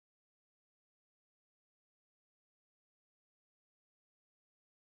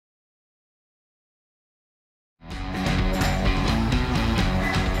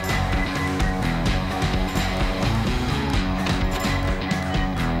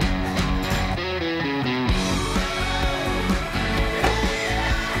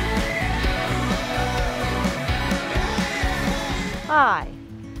Hi,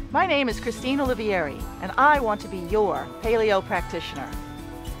 my name is Christine Olivieri, and I want to be your paleo practitioner.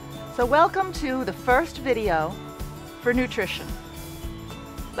 So welcome to the first video for nutrition.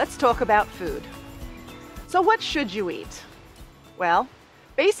 Let's talk about food. So what should you eat? Well,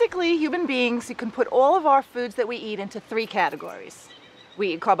 basically human beings, you can put all of our foods that we eat into three categories.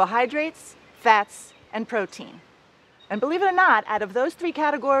 We eat carbohydrates, fats, and protein. And believe it or not, out of those three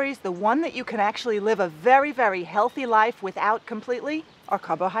categories, the one that you can actually live a very, very healthy life without completely are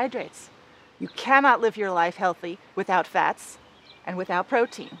carbohydrates. You cannot live your life healthy without fats and without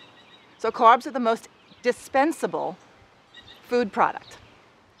protein. So carbs are the most dispensable food product.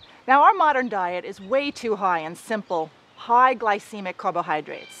 Now our modern diet is way too high in simple, high glycemic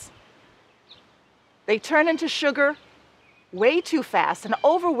carbohydrates. They turn into sugar way too fast and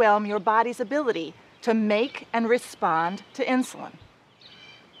overwhelm your body's ability to make and respond to insulin.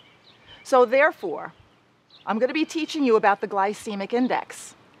 So therefore, I'm going to be teaching you about the Glycemic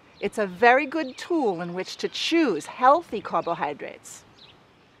Index. It's a very good tool in which to choose healthy carbohydrates.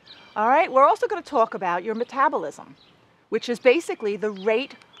 All right, we're also going to talk about your metabolism, which is basically the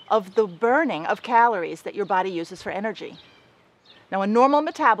rate of the burning of calories that your body uses for energy. Now, a normal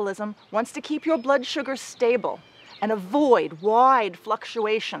metabolism wants to keep your blood sugar stable and avoid wide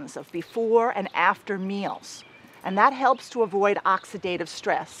fluctuations of before and after meals. And that helps to avoid oxidative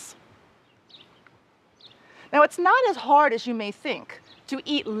stress. Now, it's not as hard as you may think to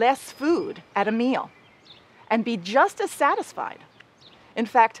eat less food at a meal and be just as satisfied. In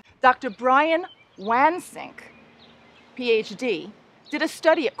fact, Dr. Brian Wansink, PhD, did a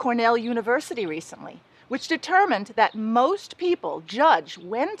study at Cornell University recently, which determined that most people judge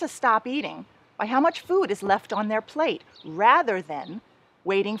when to stop eating by how much food is left on their plate, rather than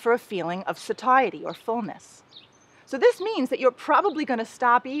waiting for a feeling of satiety or fullness. So this means that you're probably going to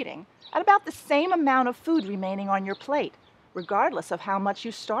stop eating at about the same amount of food remaining on your plate, regardless of how much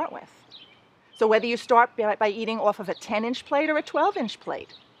you start with. So whether you start by eating off of a 10-inch plate or a 12-inch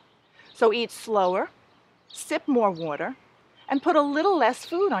plate. So eat slower, sip more water, and put a little less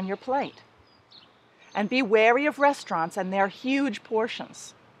food on your plate. And be wary of restaurants and their huge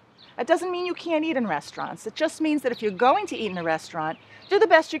portions. That doesn't mean you can't eat in restaurants. It just means that if you're going to eat in a restaurant, do the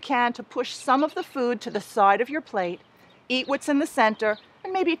best you can to push some of the food to the side of your plate, eat what's in the center,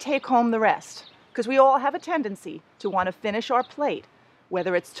 and maybe take home the rest. Because we all have a tendency to want to finish our plate,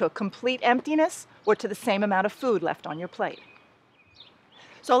 whether it's to complete emptiness or to the same amount of food left on your plate.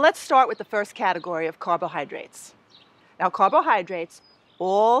 So let's start with the first category of carbohydrates. Now, carbohydrates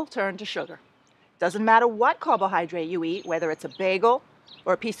all turn to sugar. Doesn't matter what carbohydrate you eat, whether it's a bagel,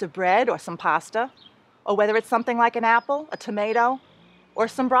 or a piece of bread, or some pasta, or whether it's something like an apple, a tomato, or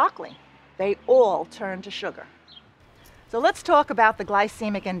some broccoli. They all turn to sugar. So let's talk about the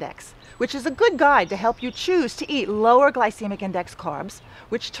Glycemic Index, which is a good guide to help you choose to eat lower Glycemic Index carbs,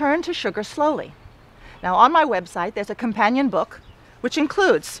 which turn to sugar slowly. Now on my website, there's a companion book, which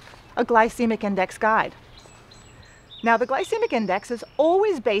includes a Glycemic Index guide. Now the Glycemic Index is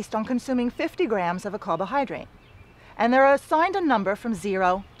always based on consuming 50 grams of a carbohydrate. And they're assigned a number from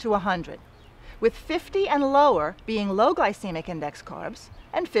 0 to 100, with 50 and lower being low glycemic index carbs,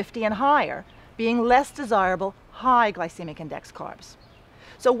 and 50 and higher being less desirable high glycemic index carbs.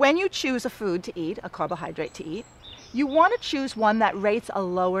 So when you choose a food to eat, a carbohydrate to eat, you want to choose one that rates a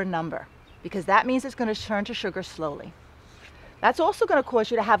lower number, because that means it's going to turn to sugar slowly. That's also going to cause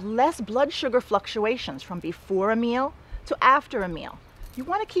you to have less blood sugar fluctuations from before a meal to after a meal. You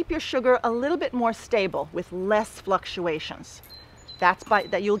want to keep your sugar a little bit more stable with less fluctuations.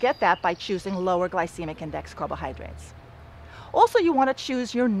 You'll get that by choosing lower glycemic index carbohydrates. Also, you want to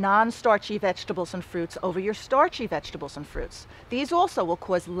choose your non-starchy vegetables and fruits over your starchy vegetables and fruits. These also will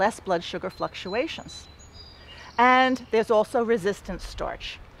cause less blood sugar fluctuations. And there's also resistant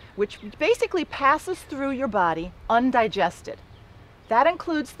starch, which basically passes through your body undigested. That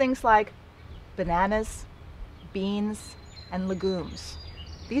includes things like bananas, beans, and legumes.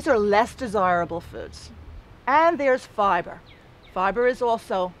 These are less desirable foods. And there's fiber. Fiber is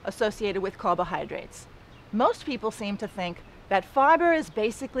also associated with carbohydrates. Most people seem to think that fiber is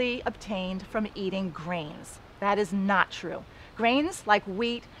basically obtained from eating grains. That is not true. Grains like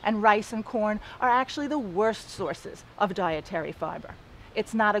wheat and rice and corn are actually the worst sources of dietary fiber.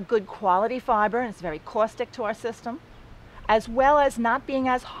 It's not a good quality fiber, and it's very caustic to our system, as well as not being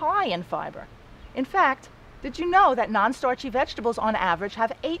as high in fiber. In fact, did you know that non-starchy vegetables on average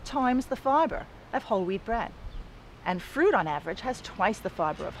have 8 times the fiber of whole wheat bread? And fruit on average has twice the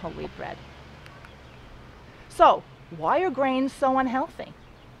fiber of whole wheat bread. So, why are grains so unhealthy?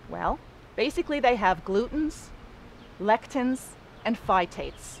 Well, basically they have glutens, lectins, and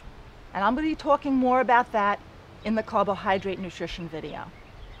phytates. And I'm going to be talking more about that in the carbohydrate nutrition video.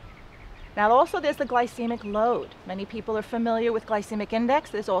 Now also there's the glycemic load. Many people are familiar with glycemic index.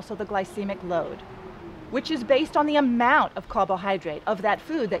 There's also the glycemic load, which is based on the amount of carbohydrate of that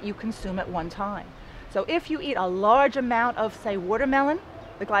food that you consume at one time. So if you eat a large amount of, say, watermelon,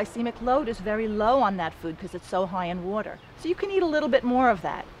 the glycemic load is very low on that food because it's so high in water. So you can eat a little bit more of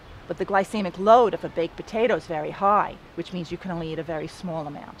that. But the glycemic load of a baked potato is very high, which means you can only eat a very small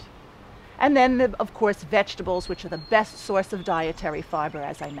amount. And then, of course, vegetables, which are the best source of dietary fiber,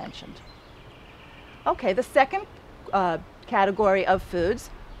 as I mentioned. Okay, the second category of foods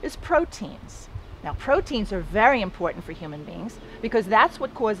is proteins. Now, proteins are very important for human beings because that's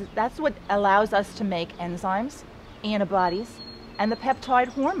what allows us to make enzymes, antibodies, and the peptide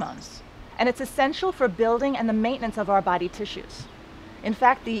hormones. And it's essential for building and the maintenance of our body tissues. In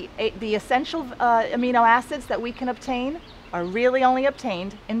fact, the essential amino acids that we can obtain are really only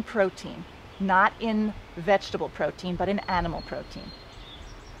obtained in protein, not in vegetable protein, but in animal protein.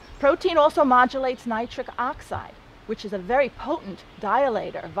 Protein also modulates nitric oxide, which is a very potent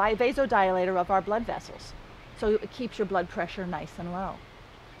dilator, vasodilator of our blood vessels. So it keeps your blood pressure nice and low.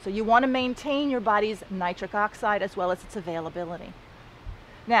 So you want to maintain your body's nitric oxide as well as its availability.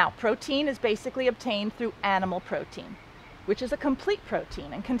 Now, protein is basically obtained through animal protein, which is a complete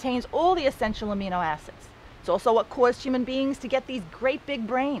protein and contains all the essential amino acids. It's also what caused human beings to get these great big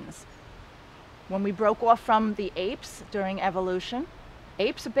brains. When we broke off from the apes during evolution,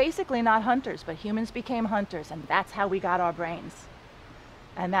 apes are basically not hunters, but humans became hunters, and that's how we got our brains.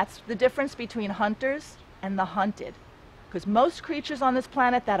 And that's the difference between hunters and the hunted. Because most creatures on this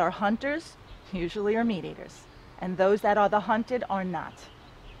planet that are hunters usually are meat eaters, and those that are the hunted are not.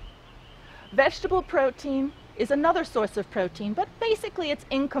 Vegetable protein is another source of protein, but basically it's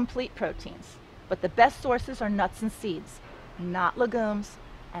incomplete proteins. But the best sources are nuts and seeds, not legumes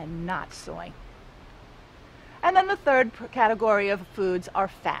and not soy. And then the third category of foods are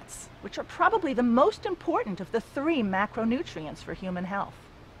fats, which are probably the most important of the three macronutrients for human health.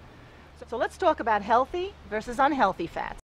 So let's talk about healthy versus unhealthy fats.